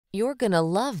You're gonna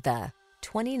love the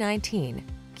 2019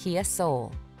 Kia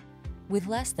Soul. With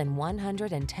less than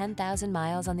 110,000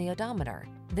 miles on the odometer,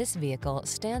 this vehicle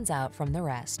stands out from the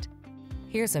rest.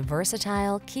 Here's a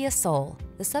versatile Kia Soul,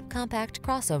 the subcompact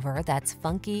crossover that's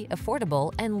funky,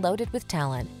 affordable, and loaded with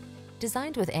talent.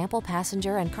 Designed with ample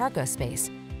passenger and cargo space,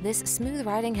 this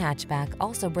smooth-riding hatchback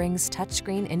also brings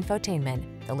touchscreen infotainment,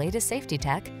 the latest safety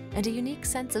tech, and a unique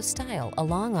sense of style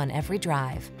along on every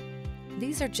drive.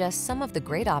 These are just some of the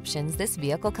great options this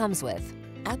vehicle comes with: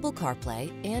 Apple CarPlay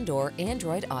and/or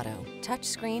Android Auto,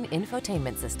 touchscreen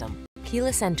infotainment system,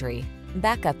 keyless entry,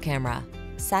 backup camera,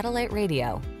 satellite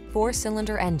radio,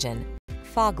 4-cylinder engine,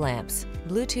 fog lamps,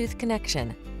 Bluetooth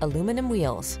connection, aluminum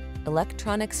wheels,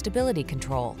 electronic stability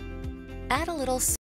control. Add a little